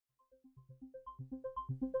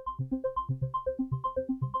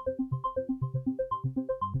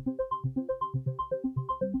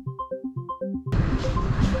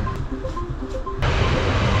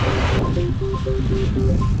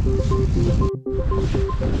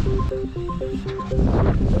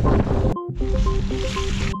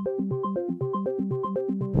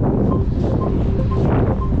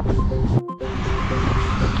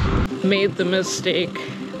Made the mistake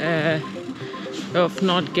of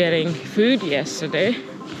not getting food yesterday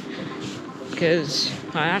because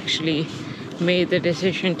I actually made the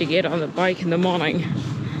decision to get on the bike in the morning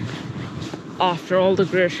after all the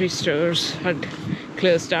grocery stores had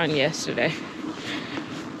closed down yesterday.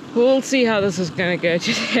 We'll see how this is gonna go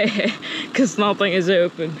today because nothing is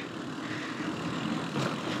open.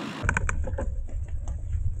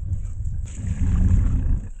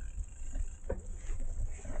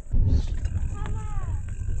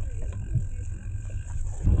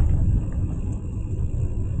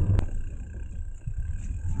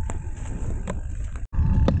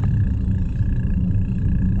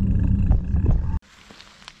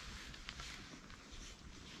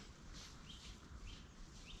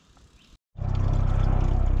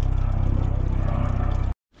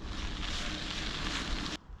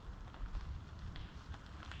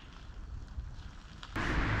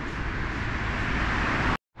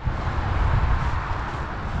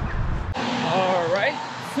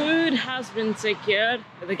 Food has been secured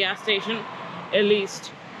at the gas station, at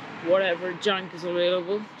least whatever junk is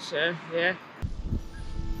available, so yeah.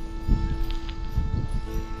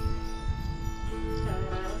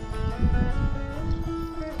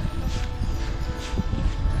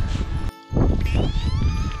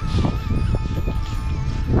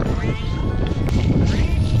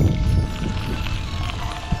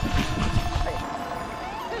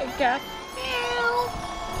 Hey cat.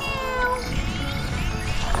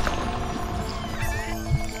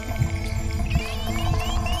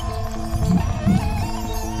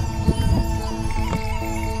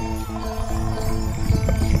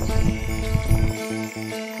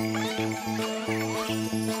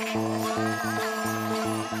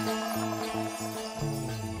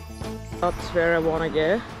 That's where I want to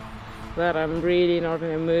go, but I'm really not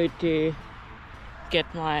in a mood to get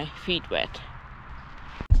my feet wet.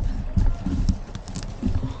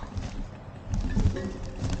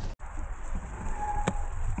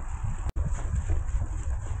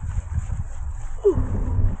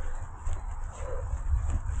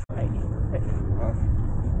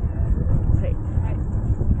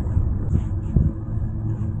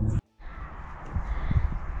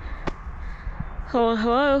 Hello,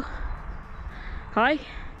 hello. Hi.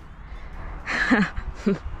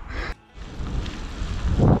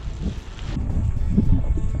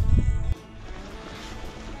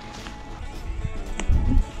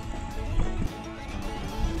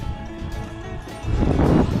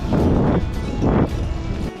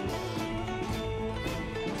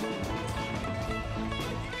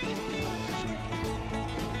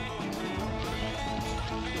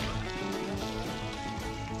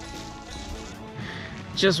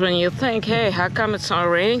 Just when you think, hey, how come it's not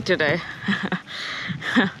raining today?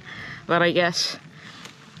 But I guess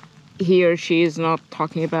he or she is not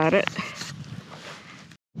talking about it.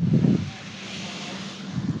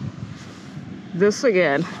 This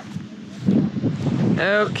again.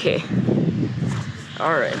 Okay.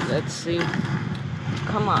 All right, let's see.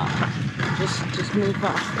 Come on. Just move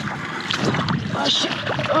fast. Oh shit,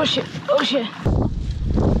 oh shit, oh shit.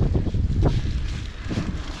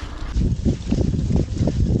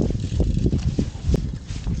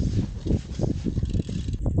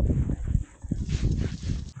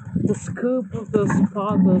 The scoop of the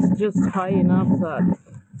spot was just high enough that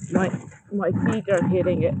my feet are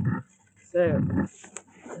hitting it, so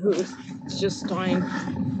it's just time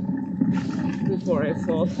before I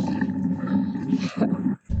fall.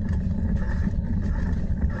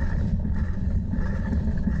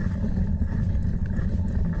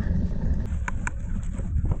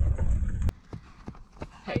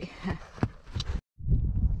 Hey.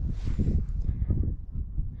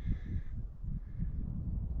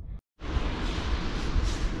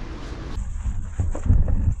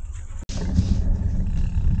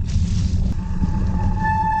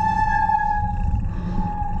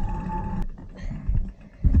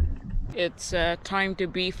 It's time to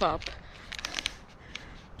beef up.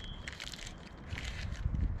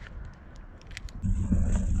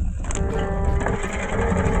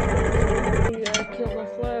 You gotta kill the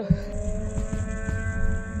flow.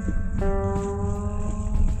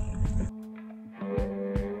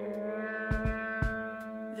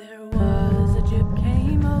 There was a gyp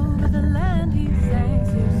came over the land, he sang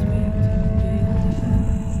so sweet and gay.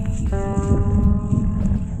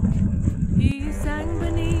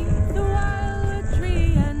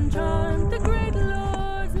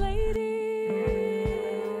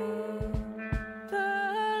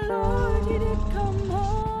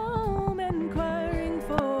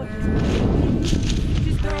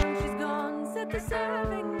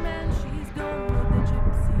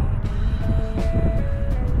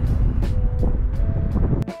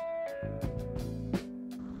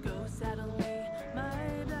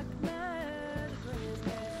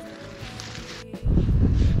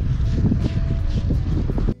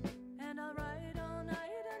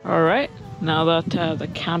 Alright, now that the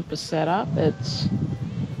camp is set up, it's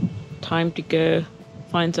time to go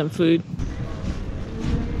find some food.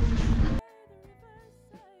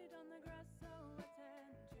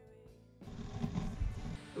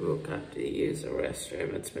 Woke up to use the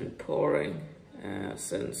restroom. It's been pouring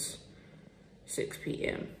since 6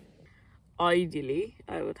 p.m. Ideally,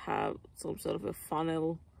 I would have some sort of a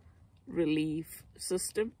funnel relief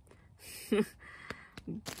system.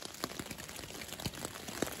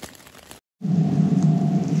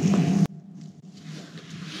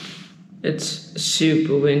 It's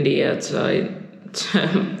super windy outside.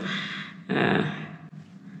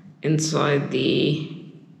 Inside the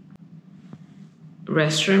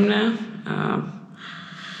restroom now.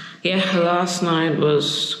 Yeah, last night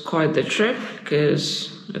was quite the trip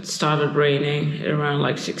because it started raining around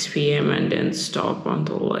like 6 p.m. and didn't stop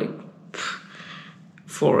until like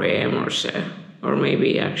 4 a.m. or so, or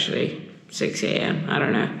maybe actually 6 a.m. I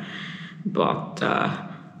don't know, but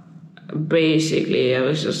basically I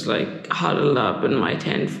was just like huddled up in my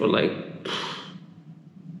tent for like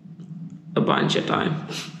a bunch of time.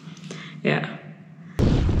 Yeah.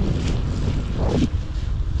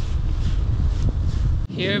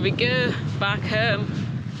 Here we go, back home.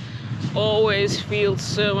 Always feels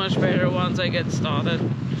so much better once I get started.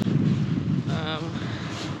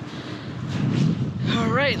 All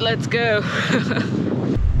right, let's go.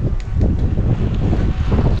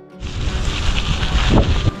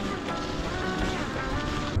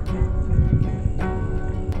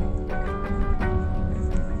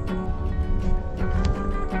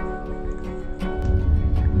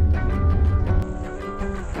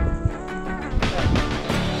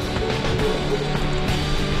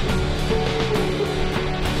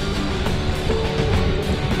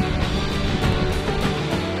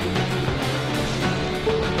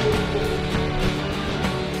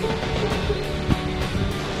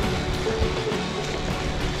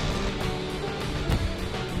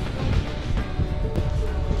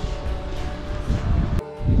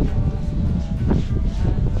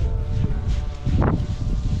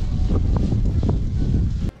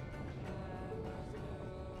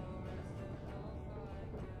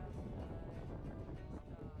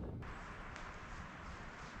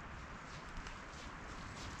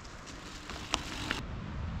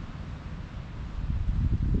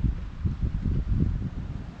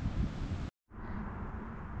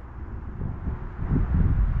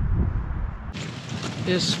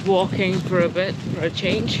 Just walking for a bit for a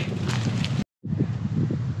change.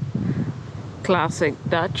 Classic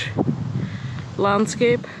Dutch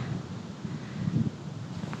landscape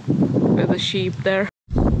with the sheep there.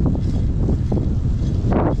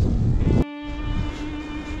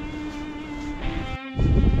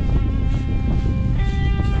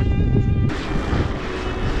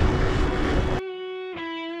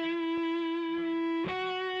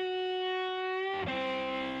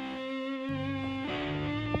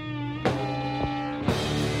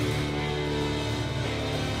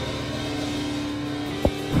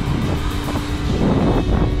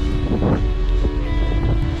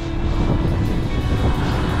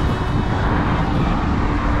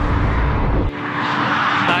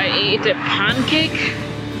 A pancake.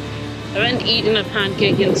 I haven't eaten a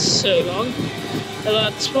pancake in so long at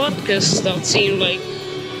that spot because that seemed like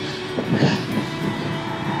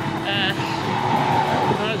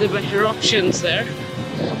one of the better options there.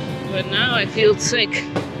 But now I feel sick.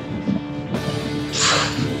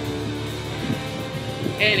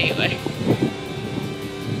 Anyway,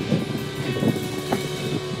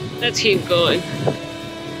 let's keep going.